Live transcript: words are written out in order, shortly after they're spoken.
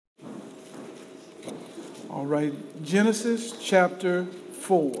All right, Genesis chapter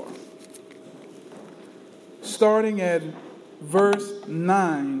 4. Starting at verse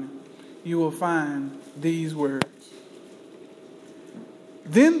 9, you will find these words.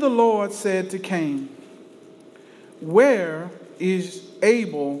 Then the Lord said to Cain, "Where is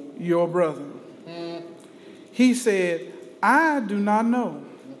Abel, your brother?" He said, "I do not know.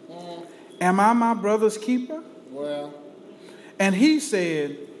 Am I my brother's keeper?" And he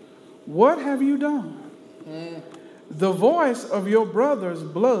said, "What have you done?" The voice of your brother's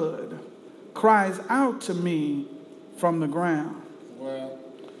blood cries out to me from the ground.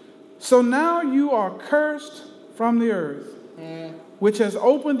 So now you are cursed from the earth, which has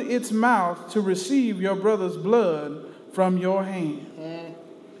opened its mouth to receive your brother's blood from your hand.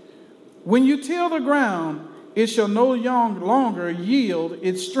 When you till the ground, it shall no longer yield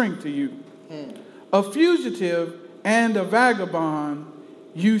its strength to you. A fugitive and a vagabond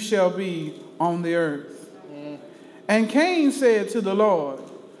you shall be on the earth. And Cain said to the Lord,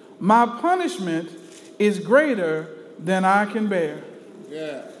 "My punishment is greater than I can bear.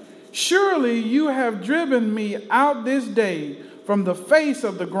 Surely you have driven me out this day from the face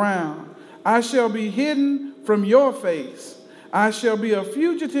of the ground. I shall be hidden from your face. I shall be a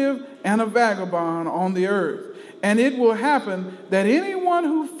fugitive and a vagabond on the earth. And it will happen that anyone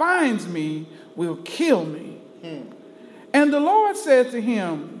who finds me will kill me." And the Lord said to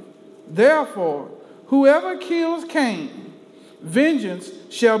him, "Therefore, whoever kills Cain, vengeance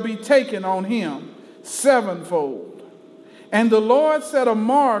shall be taken on him sevenfold." And the Lord set a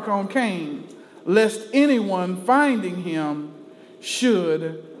mark on Cain, lest anyone finding him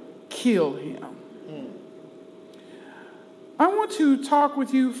should kill him. I want to talk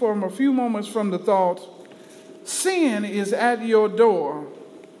with you for a few moments from the thought, sin is at your door.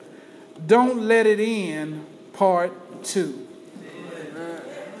 Don't let it in, part 2.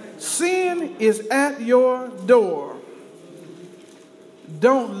 Sin is at your door.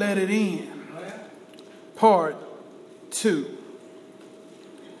 Don't let it in. Part 2.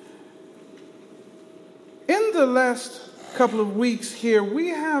 In the last couple of weeks here, we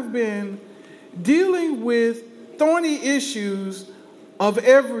have been dealing with thorny issues of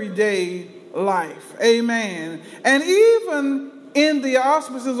everyday life. Amen. And even in the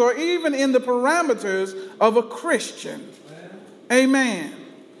auspices or even in the parameters of a Christian. Amen.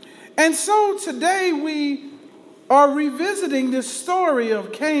 And so today we are revisiting this story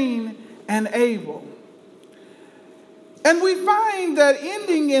of Cain and Abel. And we find that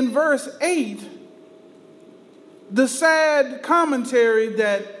ending in verse 8, the sad commentary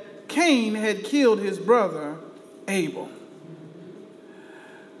that Cain had killed his brother Abel.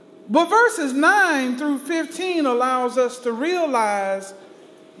 But verses 9 through 15 allows us to realize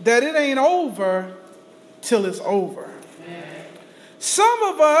that it ain't over till it's over. Some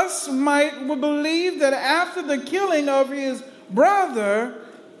of us might believe that after the killing of his brother,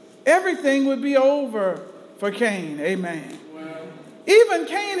 everything would be over for Cain. Amen. Even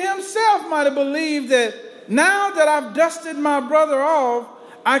Cain himself might have believed that now that I've dusted my brother off,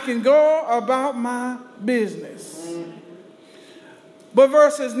 I can go about my business. But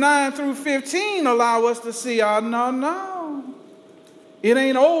verses 9 through 15 allow us to see, no. It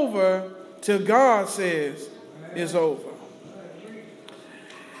ain't over till God says it's over.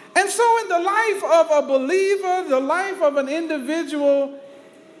 And so in the life of a believer, the life of an individual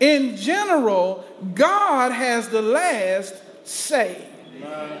in general, God has the last say.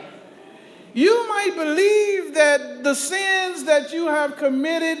 You might believe that the sins that you have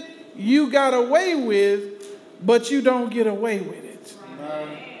committed, you got away with, but you don't get away with it.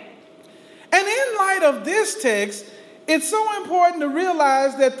 And in light of this text, it's so important to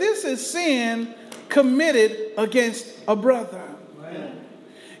realize that this is sin committed against a brother.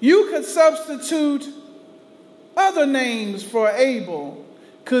 You could substitute other names for Abel.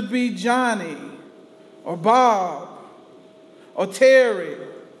 Could be Johnny, or Bob, or Terry,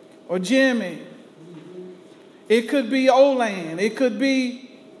 or Jimmy. It could be Olan. It could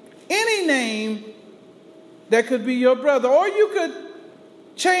be any name that could be your brother. Or you could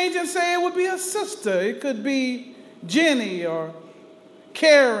change and say it would be a sister. It could be Jenny, or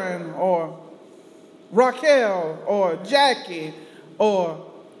Karen, or Raquel, or Jackie, or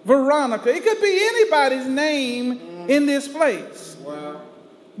Veronica. It could be anybody's name in this place.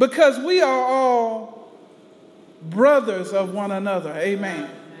 Because we are all brothers of one another. Amen.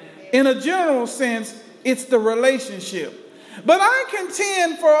 In a general sense, it's the relationship. But I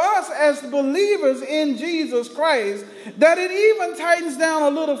contend for us as believers in Jesus Christ that it even tightens down a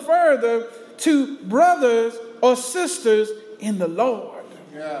little further to brothers or sisters in the Lord.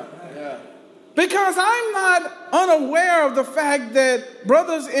 Because I'm not unaware of the fact that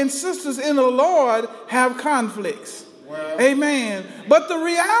brothers and sisters in the Lord have conflicts. Well, amen. But the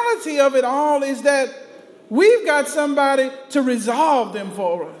reality of it all is that we've got somebody to resolve them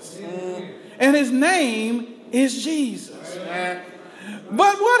for us. And his name is Jesus.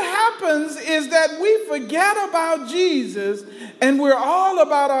 But what happens is that we forget about Jesus and we're all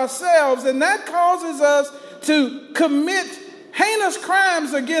about ourselves, and that causes us to commit heinous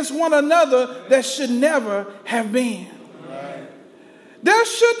crimes against one another that should never have been. Right. There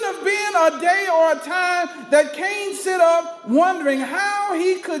shouldn't have been a day or a time that Cain sit up wondering how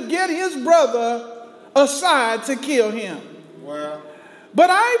he could get his brother aside to kill him. Well, but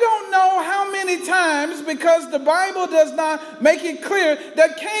I don't know how many times, because the Bible does not make it clear,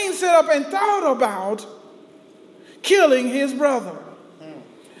 that Cain sit up and thought about killing his brother.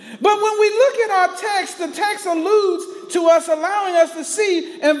 But when we look at our text, the text alludes to us, allowing us to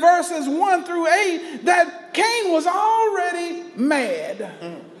see in verses 1 through 8 that Cain was already mad.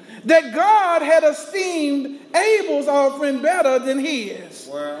 That God had esteemed Abel's offering better than his.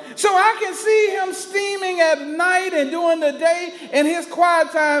 Wow. So I can see him steaming at night and during the day in his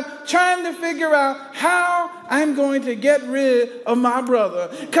quiet time, trying to figure out how I'm going to get rid of my brother.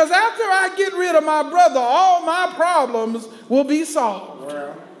 Because after I get rid of my brother, all my problems will be solved.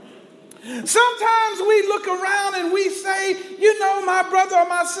 Wow. Sometimes we look around and we say, you know, my brother or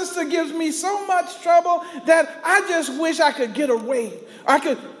my sister gives me so much trouble that I just wish I could get away. I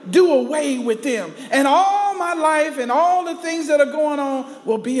could do away with them. And all my life and all the things that are going on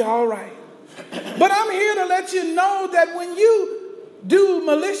will be all right. But I'm here to let you know that when you do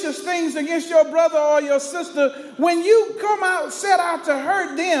malicious things against your brother or your sister, when you set out to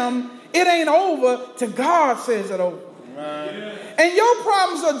hurt them, it ain't over till God says it over. Right. And your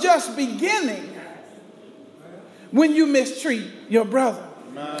problems are just beginning when you mistreat your brother.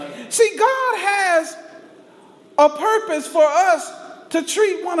 Right. See, God has a purpose for us to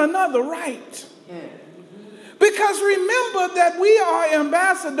treat one another right. Because remember that we are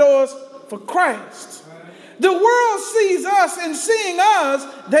ambassadors for Christ. The world sees us, and seeing us,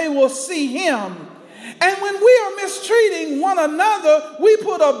 they will see him. And when we are mistreating one another, we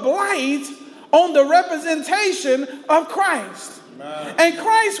put a blight on the representation of Christ. Amen. And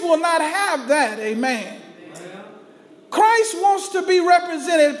Christ will not have that. Amen. Amen. Christ wants to be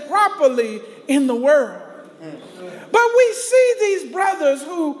represented properly in the world. But we see these brothers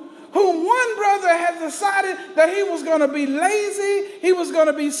whom one brother had decided that he was going to be lazy, he was going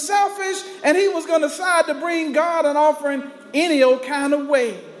to be selfish, and he was going to decide to bring God an offering any old kind of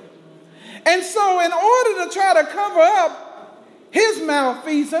way. And so in order to try to cover up his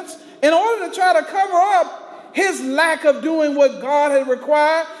malfeasance, in order to try to cover up his lack of doing what God had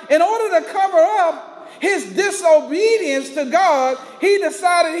required, in order to cover up his disobedience to God, he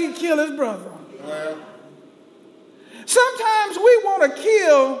decided he'd kill his brother. Well, sometimes we want to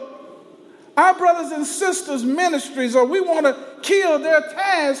kill our brothers and sisters' ministries, or we want to kill their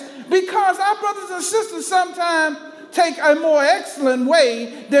tasks because our brothers and sisters sometimes take a more excellent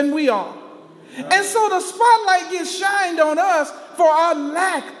way than we are. And so the spotlight gets shined on us for our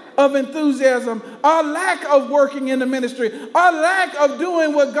lack of enthusiasm, our lack of working in the ministry, our lack of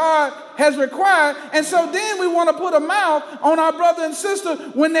doing what God has required. And so then we want to put a mouth on our brother and sister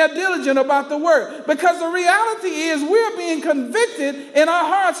when they're diligent about the work. Because the reality is we're being convicted in our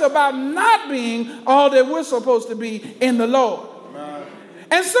hearts about not being all that we're supposed to be in the Lord. Amen.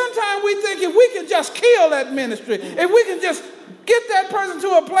 And sometimes we think if we can just kill that ministry, if we can just get that person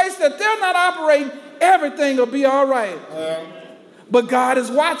to a place that they're not operating, everything will be all right. But God is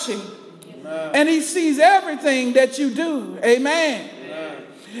watching. Amen. And he sees everything that you do. Amen. Amen.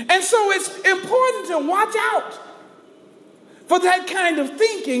 And so it's important to watch out for that kind of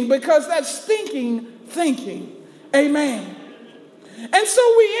thinking, because that's stinking thinking. Amen. And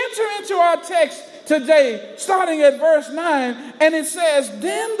so we enter into our text today, starting at verse 9, and it says,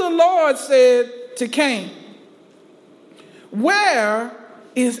 "Then the Lord said to Cain, 'Where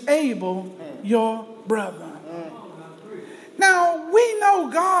is Abel, your brother?'" Now, we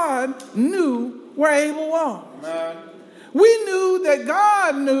know God knew where Abel was. Amen. We knew that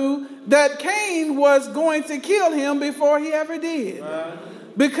God knew that Cain was going to kill him before he ever did. Amen.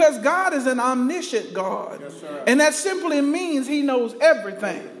 Because God is an omniscient God. Yes, and that simply means he knows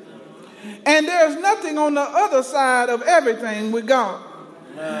everything. And there's nothing on the other side of everything with God.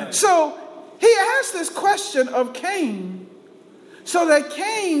 Amen. So he asked this question of Cain, so that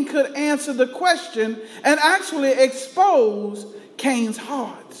Cain could answer the question and actually expose Cain's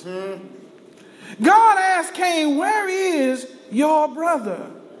heart. Mm-hmm. God asked Cain, "Where is your brother?"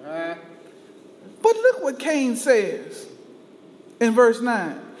 But look what Cain says in verse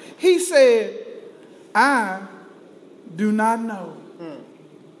 9. He said, I do not know.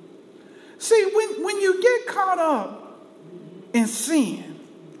 See, when you get caught up in sin,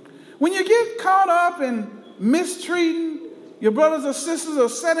 when you get caught up in mistreating your brothers or sisters or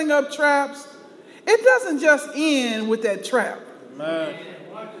setting up traps, it doesn't just end with that trap. Man.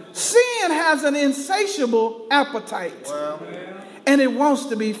 Sin has an insatiable appetite, and it wants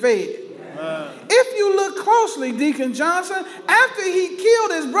to be fed. If you look closely, Deacon Johnson, after he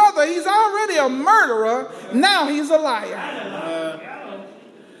killed his brother, he's already a murderer. Now he's a liar.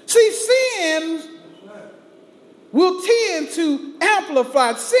 See, sin will tend to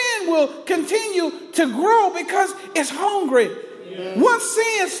amplify. Sin will continue to grow because it's hungry. Once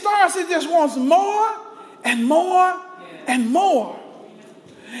sin starts, it just wants more and more and more.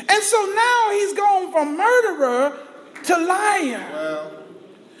 And so now he's gone from murderer to liar.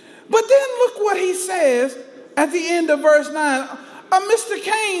 But then look what he says at the end of verse 9. Mr.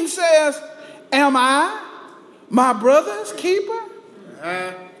 Cain says, am I my brother's keeper?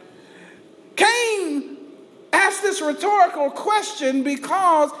 Cain asked this rhetorical question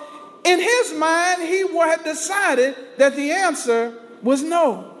because in his mind he had decided that the answer was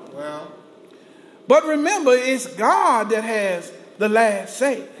no. But remember, it's God that has the last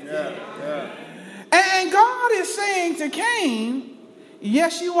say. And God is saying to Cain,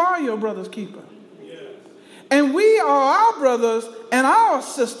 yes, you are your brother's keeper. And we are our brothers and our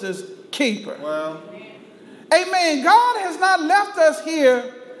sisters' keeper. Amen. God has not left us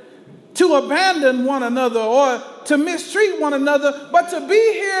here to abandon one another or to mistreat one another, but to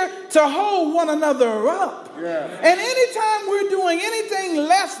be here to hold one another up. And anytime we're doing anything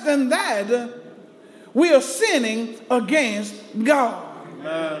less than that, we are sinning against God.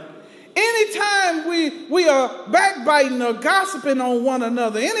 Anytime we are backbiting or gossiping on one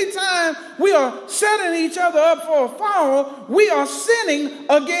another, anytime we are setting each other up for a fall, we are sinning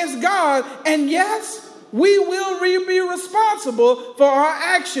against God. And yes, we will be responsible for our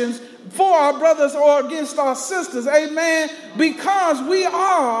actions for our brothers or against our sisters. Amen. Because we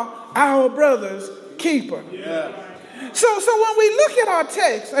are our brother's keeper. So when we look at our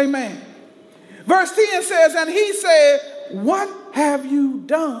text, amen, verse 10 says, and he said, what have you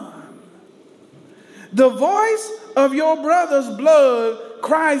done? The voice of your brother's blood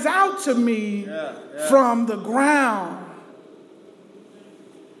cries out to me from the ground.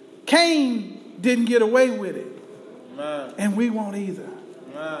 Cain didn't get away with it. And we won't either.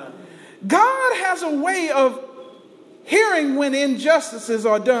 God has a way of hearing when injustices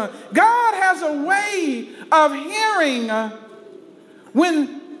are done. God has a way of hearing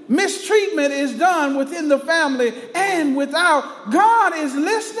when mistreatment is done within the family and without. God is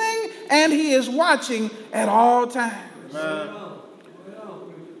listening and he is watching at all times.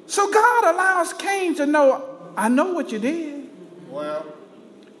 So God allows Cain to know, I know what you did.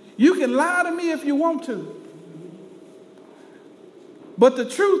 You can lie to me if you want to. But the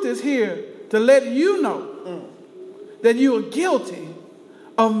truth is here to let you know that you are guilty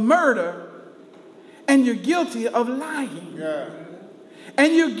of murder and you're guilty of lying.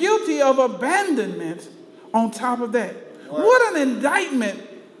 And you're guilty of abandonment on top of that. What an indictment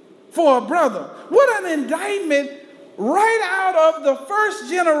for a brother. What an indictment right out of the first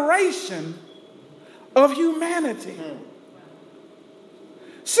generation of humanity.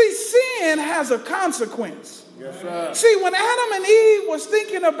 See, sin has a consequence. See, when Adam and Eve was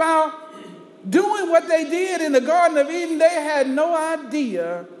thinking about doing what they did in the Garden of Eden, they had no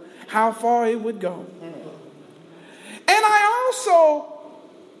idea how far it would go. And I also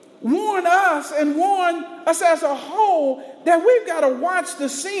warn us and warn us as a whole that we've got to watch the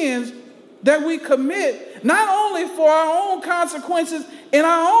sins that we commit, not only for our own consequences in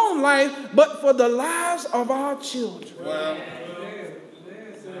our own life, but for the lives of our children.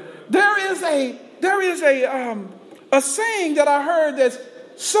 There is a saying that I heard that's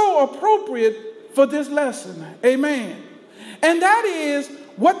so appropriate for this lesson. Amen. And that is,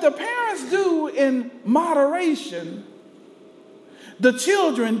 what the parents do in moderation, the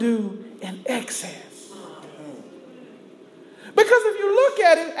children do in excess. Because if you look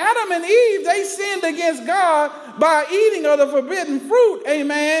at it, Adam and Eve, they sinned against God by eating of the forbidden fruit,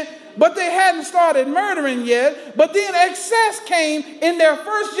 amen, but they hadn't started murdering yet. But then excess came in their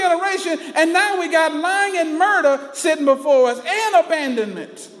first generation, and now we got lying and murder sitting before us, and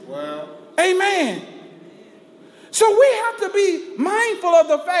abandonment. Amen. So we have to be mindful of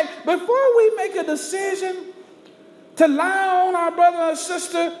the fact, before we make a decision to lie on our brother or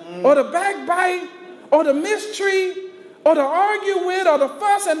sister, or to backbite, or to mistreat, or to argue with, or to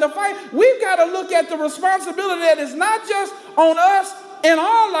fuss and to fight, we've got to look at the responsibility that is not just on us in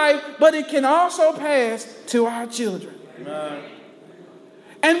our life, but it can also pass to our children.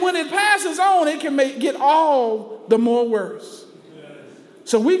 And when it passes on, it can get all the more worse.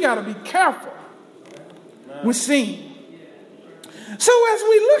 So we got to be careful with sin. So as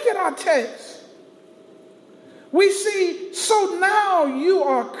we look at our text, we see, so now you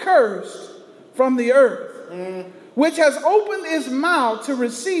are cursed from the earth, which has opened its mouth to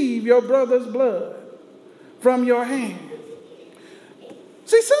receive your brother's blood from your hand.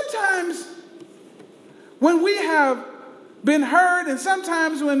 See, sometimes when we have been hurt, and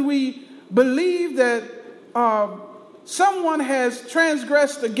sometimes when we believe that someone has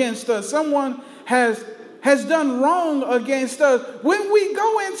transgressed against us, someone has done wrong against us, when we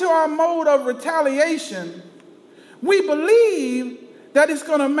go into our mode of retaliation, we believe that it's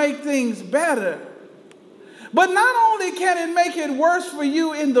going to make things better. But not only can it make it worse for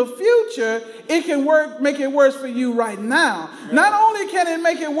you in the future, it can make it worse for you right now. Yeah. Not only can it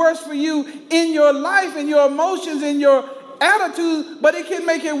make it worse for you in your life, in your emotions, in your attitude, but it can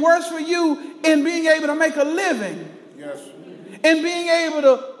make it worse for you in being able to make a living. Yes. And being able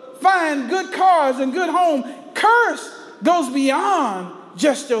to find good cars and good home. Curse goes beyond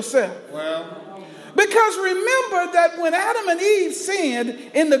just yourself. Well, because remember that when Adam and Eve sinned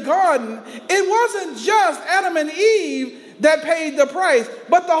in the garden, it wasn't just Adam and Eve that paid the price,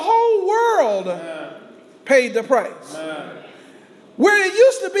 but the whole world paid the price. Where it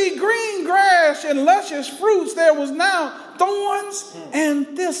used to be green grass and luscious fruits, there was now thorns and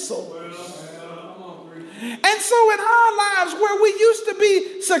thistles. And so in our lives, where we used to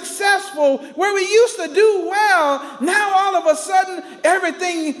be successful, where we used to do well, now all of a sudden,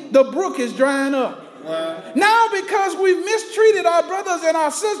 everything, the brook is drying up. Now because we've mistreated our brothers and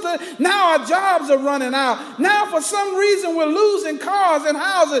our sisters, now our jobs are running out. Now for some reason we're losing cars and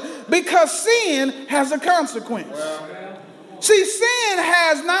houses because sin has a consequence. See, sin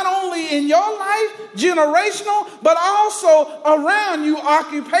has not only in your life, generational, but also around you,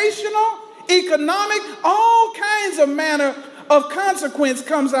 occupational, economic, all kinds of manner of consequence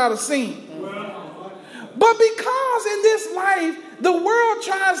comes out of sin. But because in this life, the world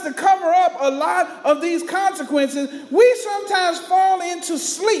tries to cover up a lot of these consequences, we sometimes fall into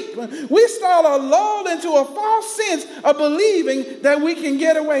sleep. We start lulled into a false sense of believing that we can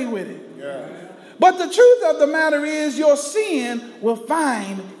get away with it. Yeah. But the truth of the matter is your sin will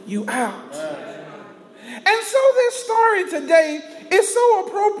find you out. Yeah. And so this story today is so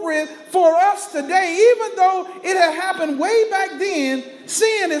appropriate for us today. Even though it had happened way back then,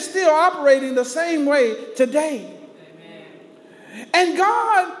 sin is still operating the same way today. Amen. And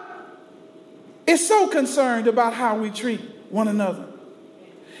God is so concerned about how we treat one another.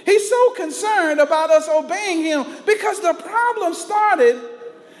 He's so concerned about us obeying him because the problem started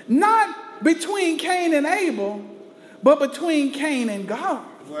not between Cain and Abel, but between Cain and God.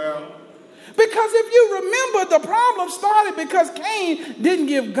 Well, because if you remember, the problem started because Cain didn't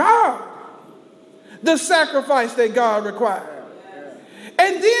give God the sacrifice that God required.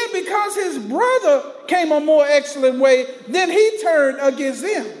 And then because his brother came a more excellent way, then he turned against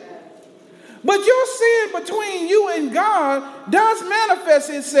him. But your sin between you and God does manifest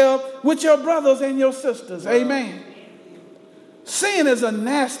itself with your brothers and your sisters. Amen. Sin is a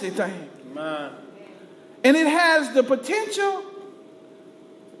nasty thing. And it has the potential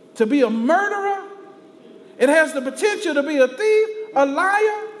to be a murderer. It has the potential to be a thief, a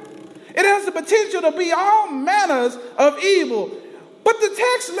liar. It has the potential to be all manners of evil. But the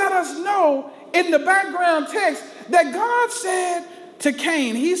text let us know in the background text that God said to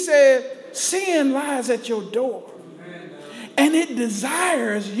Cain, he said, sin lies at your door and it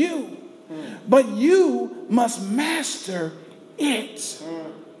desires you, but you must master it.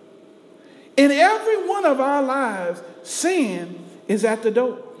 In every one of our lives, sin is at the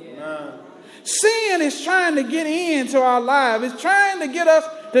door. Sin is trying to get into our lives. It's trying to get us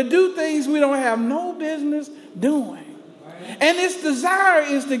to do things we don't have no business doing. And its desire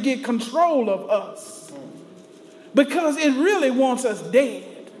is to get control of us because it really wants us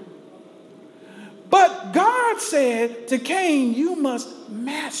dead. But God said to Cain, you must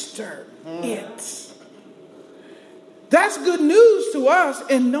master it. That's good news to us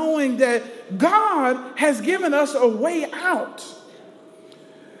in knowing that God has given us a way out.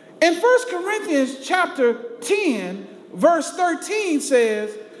 In 1 Corinthians chapter 10, verse 13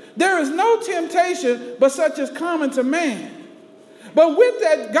 says, there is no temptation but such as common to man. But with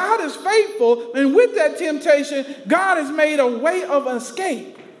that, God is faithful, and with that temptation, God has made a way of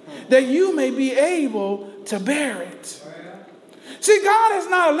escape that you may be able to bear it. See, God has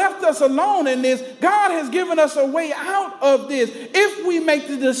not left us alone in this. God has given us a way out of this if we make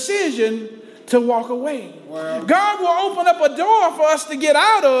the decision to walk away. Wow. God will open up a door for us to get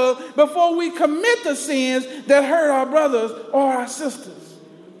out of before we commit the sins that hurt our brothers or our sisters.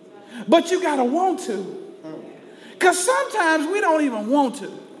 But you got to want to. Because sometimes we don't even want to.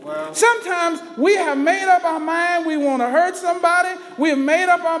 Wow. Sometimes we have made up our mind we want to hurt somebody. We have made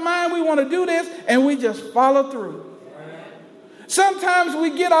up our mind we want to do this, and we just follow through. Sometimes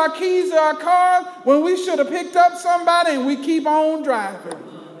we get our keys to our car when we should have picked up somebody, and we keep on driving.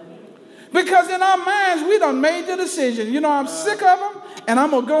 Because in our minds, we done made the decision. You know, I'm sick of them, and I'm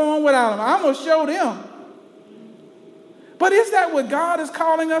going to go on without them. I'm going to show them. But is that what God is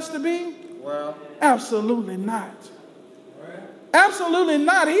calling us to be? Well, absolutely not. Absolutely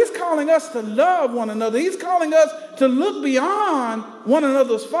not. He's calling us to love one another. He's calling us to look beyond one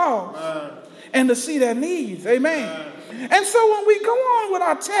another's faults and to see their needs. Amen. And so when we go on with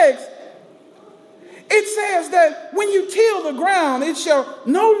our text, it says that when you till the ground, it shall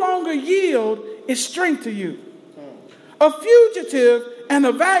no longer yield its strength to you. A fugitive and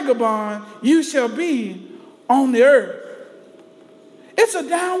a vagabond you shall be on the earth. It's a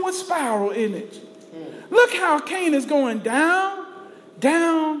downward spiral, isn't it? Look how Cain is going down,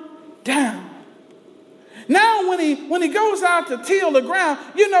 down, down. Now when he goes out to till the ground,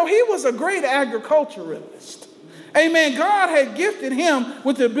 you know, he was a great agriculturalist. Amen. God had gifted him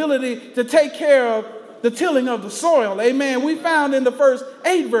with the ability to take care of the tilling of the soil. Amen. We found in the first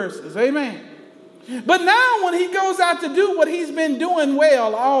 8 verses. Amen. But now when he goes out to do what he's been doing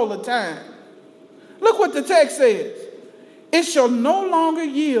well all the time, look what the text says. It shall no longer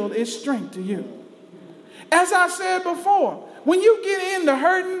yield its strength to you. As I said before, when you get into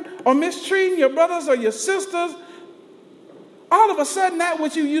hurting or mistreating your brothers or your sisters, all of a sudden that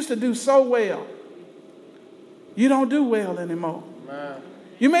what you used to do so well, you don't do well anymore. Man.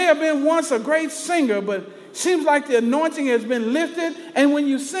 You may have been once a great singer, but it seems like the anointing has been lifted, and when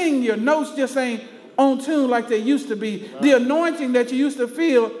you sing, your notes just ain't on tune like they used to be. Man. The anointing that you used to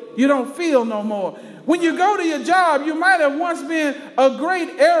feel, you don't feel no more. When you go to your job, you might have once been a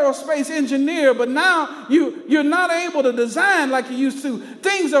great aerospace engineer, but now you're not able to design like you used to.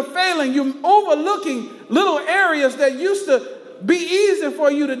 Things are failing. You're overlooking little areas that used to be easy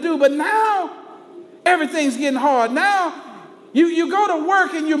for you to do, but now everything's getting hard. Now you go to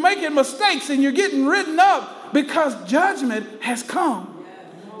work and you're making mistakes and you're getting written up because judgment has come.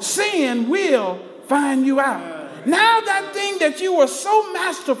 Sin will find you out. Now that thing that you were so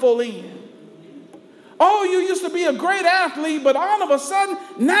masterful in, oh, you used to be a great athlete, but all of a sudden,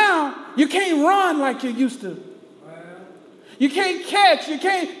 now you can't run like you used to. You can't catch, you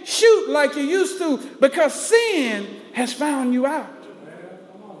can't shoot like you used to because sin has found you out.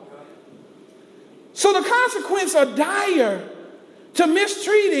 So the consequences are dire to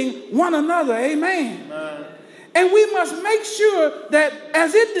mistreating one another. Amen. And we must make sure that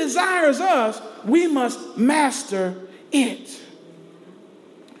as it desires us, we must master it.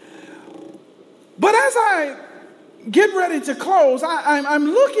 But as I get ready to close, I'm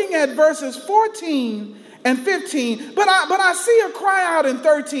looking at verses 14 and 15, but I see a cry out in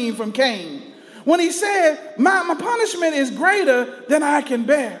 13 from Cain when he said, my punishment is greater than I can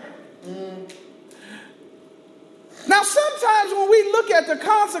bear. Now, sometimes when we look at the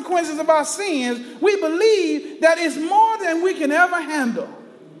consequences of our sins, we believe that it's more than we can ever handle.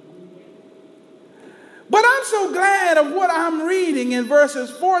 But I'm so glad of what I'm reading in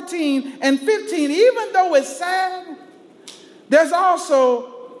verses 14 and 15. Even though it's sad, there's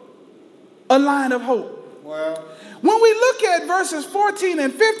also a line of hope. Well, when we look at verses 14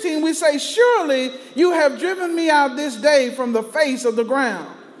 and 15, we say, surely you have driven me out this day from the face of the ground.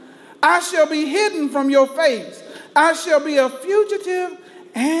 I shall be hidden from your face. I shall be a fugitive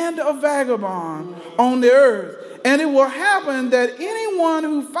and a vagabond on the earth. And it will happen that anyone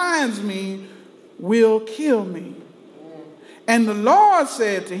who finds me will kill me. And the Lord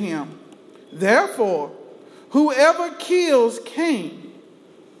said to him, therefore, whoever kills Cain,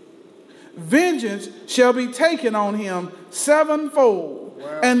 vengeance shall be taken on him sevenfold.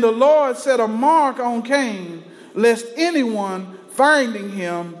 Wow. And the Lord set a mark on Cain, lest anyone finding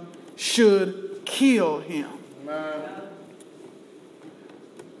him should kill him. Wow.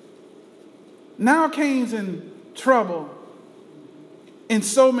 Now Cain's in trouble in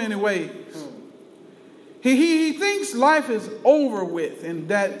so many ways. He thinks life is over with and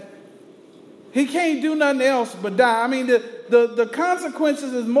that he can't do nothing else but die. I mean, the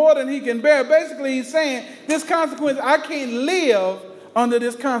consequences is more than he can bear. Basically, he's saying this consequence, I can't live under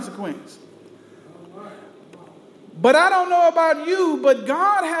this consequence. But I don't know about you, but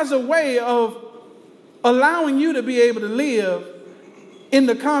God has a way of allowing you to be able to live in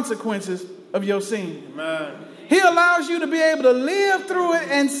the consequences of your sin. Amen. He allows you to be able to live through it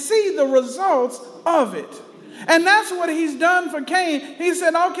and see the results of it. And that's what he's done for Cain. He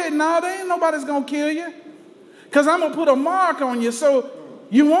said, okay, no, there ain't nobody's going to kill you because I'm going to put a mark on you. So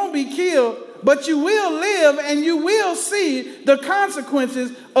You won't be killed, but you will live and you will see the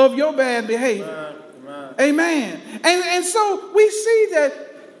consequences of your bad behavior. Amen. And so we see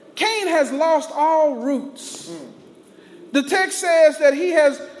that Cain has lost all roots. The text says that he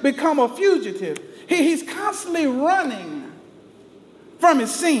has become a fugitive. He's constantly running from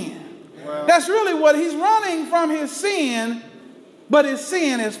his sin. Wow. That's really what he's running from, his sin, but his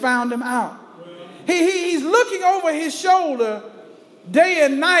sin has found him out. He's looking over his shoulder day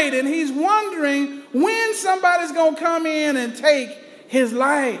and night, and he's wondering when somebody's going to come in and take his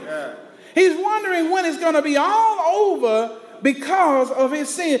life. Yeah. He's wondering when it's going to be all over because of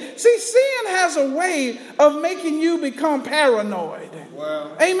his sin. See, sin has a way of making you become paranoid.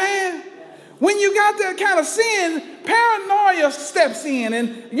 Wow. Amen. When you got that kind of sin, paranoia steps in,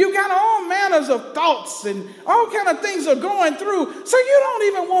 and you got all manners of thoughts and all kind of things are going through. So you don't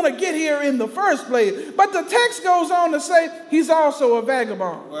even want to get here in the first place. But the text goes on to say he's also a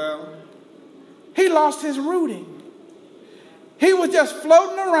vagabond. Well, he lost his rooting. He was just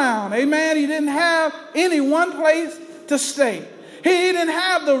floating around. Amen. He didn't have any one place to stay. He didn't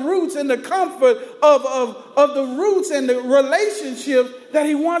have the roots and the comfort of the roots and the relationships that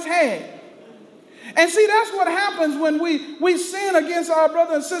he once had. And see, that's what happens when we sin against our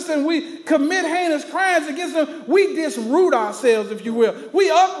brother and sister and we commit heinous crimes against them. We disroot ourselves, if you will. We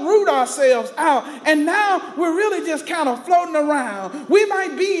uproot ourselves out. And now we're really just kind of floating around. We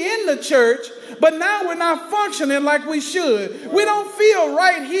might be in the church, but now we're not functioning like we should. We don't feel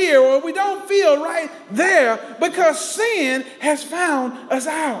right here or we don't feel right there because sin has found us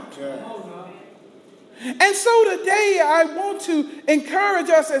out. Yeah. And so today I want to encourage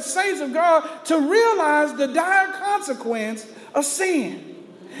us as saints of God to realize the dire consequence of sin,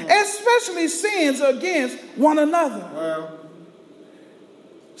 especially sins against one another. Well,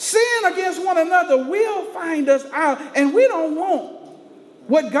 sin against one another will find us out, and we don't want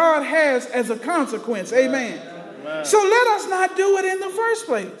what God has as a consequence. Amen. Amen. So let us not do it in the first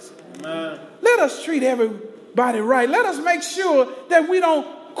place. Amen. Let us treat everybody right. Let us make sure that we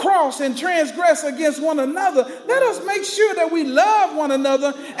don't cross and transgress against one another. Let us make sure that we love one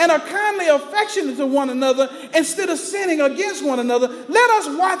another and are kindly affectionate to one another instead of sinning against one another. Let us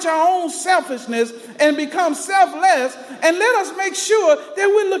watch our own selfishness and become selfless, and let us make sure that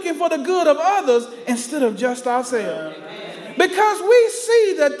we're looking for the good of others instead of just ourselves. Because we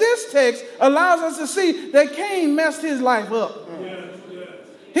see that this text allows us to see that Cain messed his life up.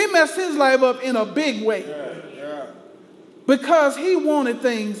 He messed his life up in a big way. Because he wanted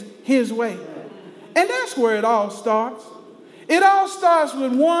things his way. And that's where it all starts. It all starts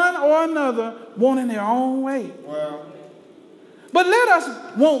with one or another wanting their own way. Well, but let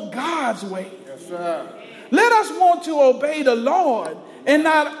us want God's way. Yes, sir. Let us want to obey the Lord and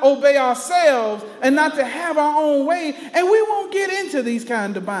not obey ourselves and not to have our own way. And we won't get into these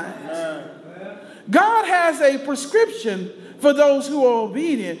kind of binds. God has a prescription for those who are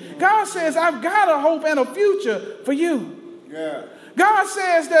obedient. God says, I've got a hope and a future for you. Yeah. God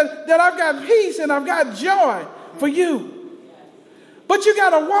says that I've got peace and I've got joy for you. But you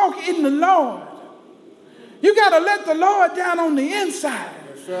got to walk in the Lord. You got to let the Lord down on the inside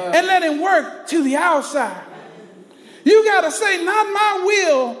and let him work to the outside. You got to say, not my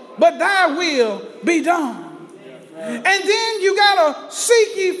will, but thy will be done. And then you got to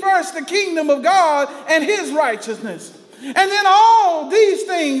seek ye first the kingdom of God and his righteousness. And then all these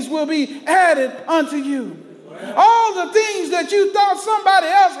things will be added unto you. All the things that you thought somebody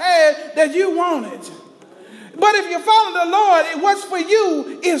else had that you wanted. But if you follow the Lord, what's for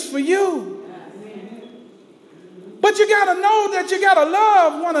you is for you. But you got to know that you got to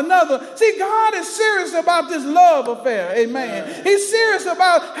love one another. See, God is serious about this love affair. Amen. He's serious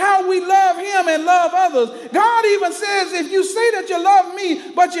about how we love him and love others. God even says, if you say that you love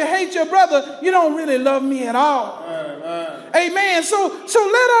me, but you hate your brother, you don't really love me at all. Amen. So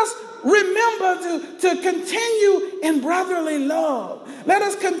let us remember to continue in brotherly love. Let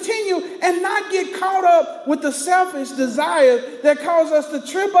us continue and not get caught up with the selfish desires that cause us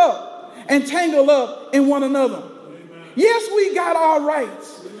to trip up and tangle up in one another. Yes, we got our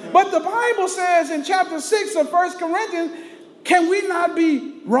rights. But the Bible says in chapter 6 of 1 Corinthians, can we not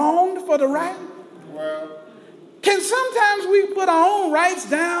be wronged for the right? Well, can sometimes we put our own rights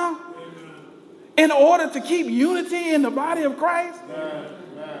down in order to keep unity in the body of Christ?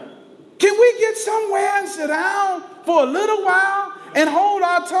 Can we get somewhere and sit down for a little while and hold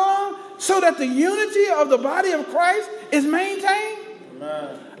our tongue so that the unity of the body of Christ is maintained?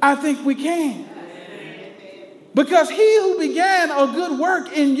 Amen. I think we can. Because he who began a good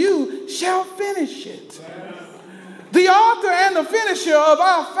work in you shall finish it. The author and the finisher of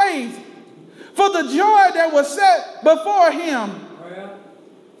our faith, for the joy that was set before him,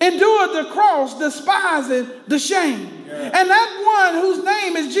 endured the cross, despising the shame. And that one whose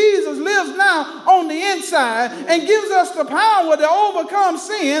name is Jesus lives now on the inside and gives us the power to overcome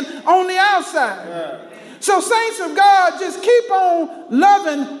sin on the outside. So saints of God, just keep on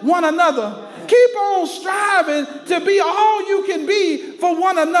loving one another. Keep on striving to be all you can be for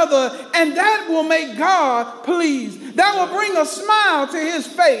one another, and that will make God pleased. That will bring a smile to his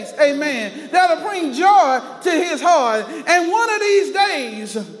face. Amen. That will bring joy to his heart. And one of these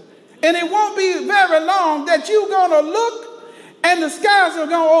days, and it won't be very long, that you're going to look and the skies are going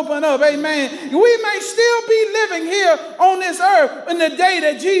to open up. Amen. We may still be living here on this earth in the day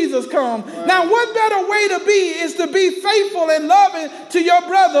that Jesus comes. Now, what better way to be is to be faithful and loving to your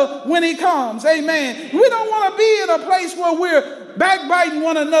brother when he comes. Amen. We don't want to be in a place where we're backbiting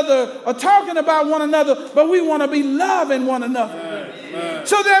one another or talking about one another, but we want to be loving one another.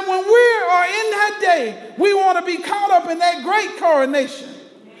 So that when we are in that day, we want to be caught up in that great coronation.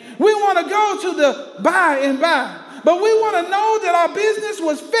 We want to go to the by and by. But we want to know that our business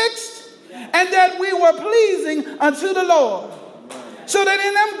was fixed and that we were pleasing unto the Lord. So that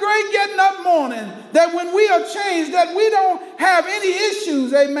in them great getting up morning, that when we are changed, that we don't have any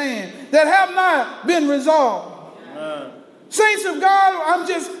issues, amen, that have not been resolved. Saints of God, I'm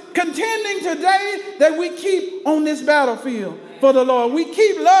just contending today that we keep on this battlefield for the Lord. We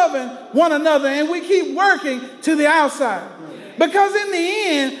keep loving one another and we keep working to the outside. Because in the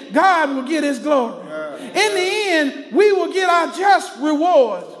end, God will get his glory. In the end, we will get our just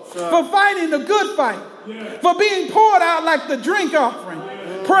rewards for fighting the good fight, for being poured out like the drink offering.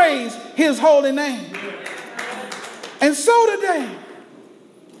 Praise his holy name. And so today,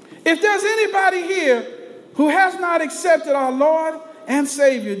 if there's anybody here who has not accepted our Lord and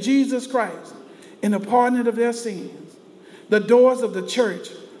Savior, Jesus Christ, in the pardon of their sins, the doors of the church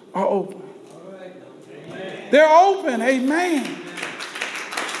are open. They're open, amen,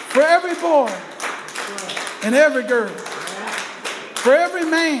 for every boy and every girl, for every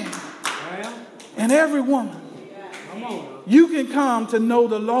man and every woman. You can come to know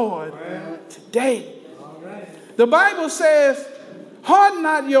the Lord today. The Bible says, harden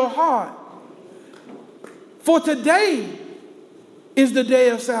not your heart, for today is the day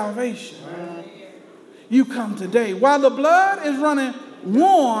of salvation. You come today. While the blood is running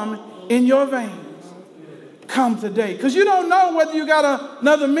warm in your veins, come today. Because you don't know whether you got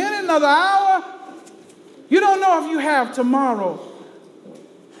another minute, another hour. You don't know if you have tomorrow.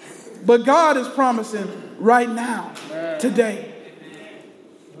 But God is promising right now, today.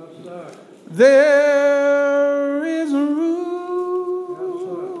 There is a room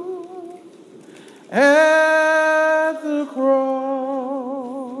at the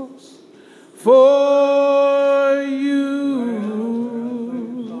cross for you.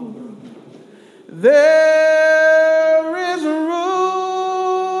 There is a room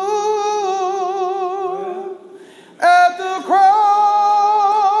at the cross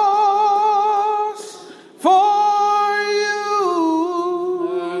for you.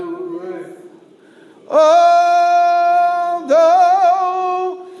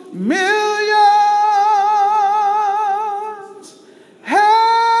 Although millions have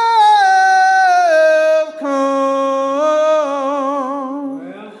come,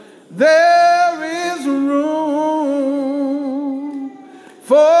 there is room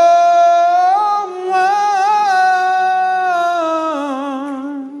for one.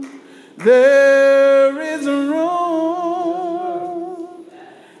 There is room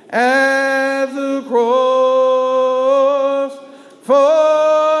at the cross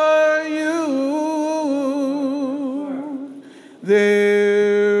for you.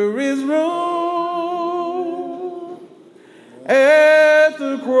 There is room at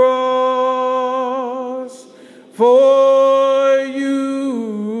the cross for you.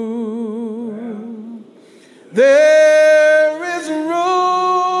 There is room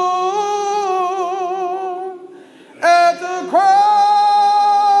at the cross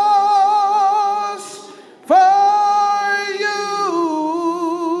for you.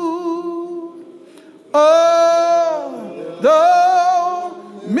 Although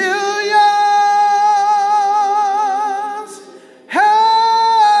millions have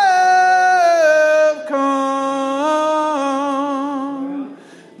come,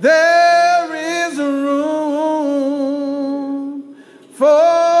 there is room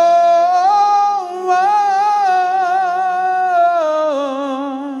for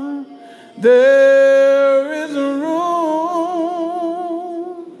one. There is room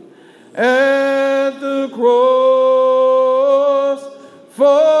at the cross for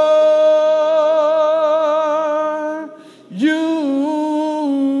you.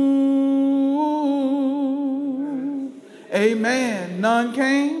 Amen. None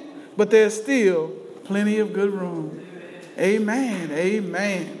came, but there's still plenty of good room. Amen.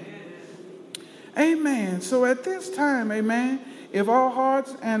 Amen. Amen. So at this time, amen, if our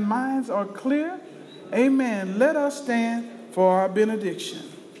hearts and minds are clear, amen, let us stand for our benediction.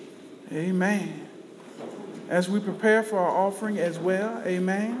 Amen. As we prepare for our offering as well,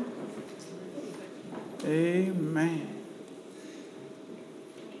 amen. Amen.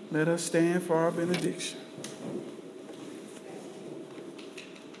 Let us stand for our benediction.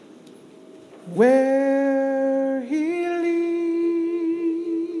 Where he leads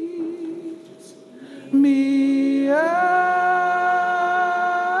me, I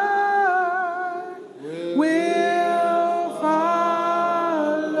will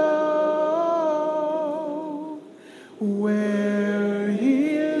follow. Where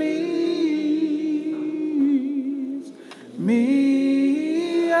he leads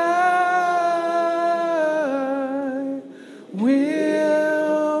me, I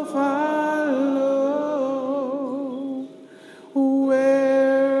will follow.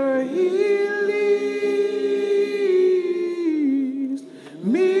 Where he leads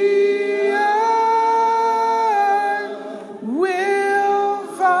me, I will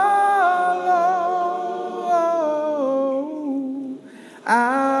follow.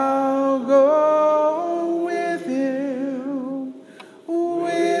 I'll go with him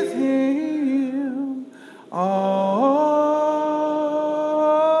all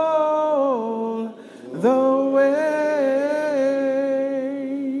the way.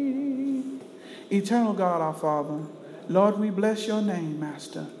 Eternal God, our Father, Lord, we bless your name,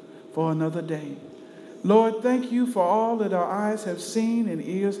 Master, for another day. Lord, thank you for all that our eyes have seen and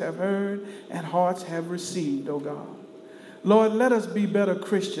ears have heard and hearts have received, oh God. Lord, let us be better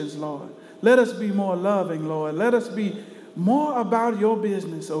Christians, Lord. Let us be more loving, Lord. Let us be more about your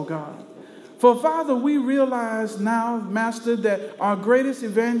business, oh God. For, Father, we realize now, Master, that our greatest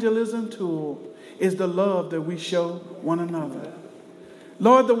evangelism tool is the love that we show one another.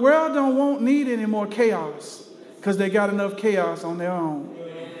 Lord, the world won't need any more chaos because they got enough chaos on their own.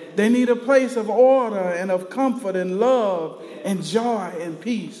 They need a place of order and of comfort and love and joy and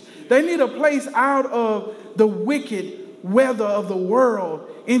peace. They need a place out of the wicked weather of the world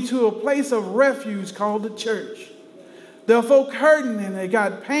into a place of refuge called the church. There are folk hurting and they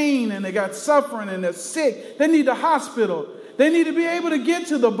got pain and they got suffering and they're sick. They need a hospital. They need to be able to get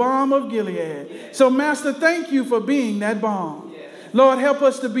to the balm of Gilead. So, Master, thank you for being that balm. Lord, help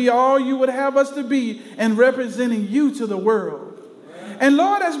us to be all you would have us to be and representing you to the world. And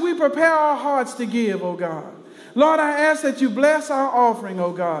Lord, as we prepare our hearts to give, oh God, Lord, I ask that you bless our offering,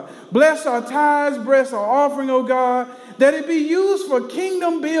 oh God. Bless our tithes, bless our offering, oh God, that it be used for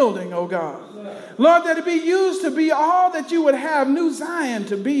kingdom building, oh God. Lord, that it be used to be all that you would have New Zion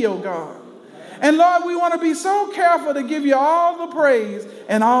to be, oh God. And Lord, we want to be so careful to give you all the praise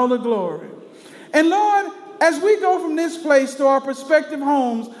and all the glory. And Lord, as we go from this place to our prospective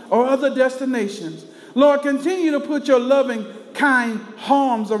homes or other destinations, Lord, continue to put your loving, kind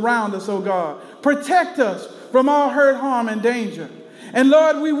arms around us, oh God. Protect us from all hurt, harm, and danger. And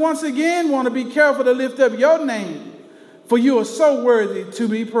Lord, we once again want to be careful to lift up your name, for you are so worthy to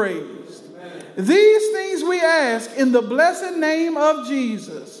be praised. Amen. These things we ask in the blessed name of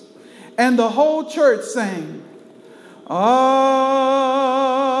Jesus. And the whole church sang,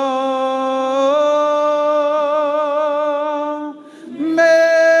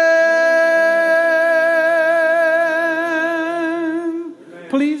 Amen.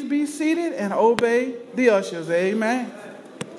 Please be seated and obey the ushers. Amen.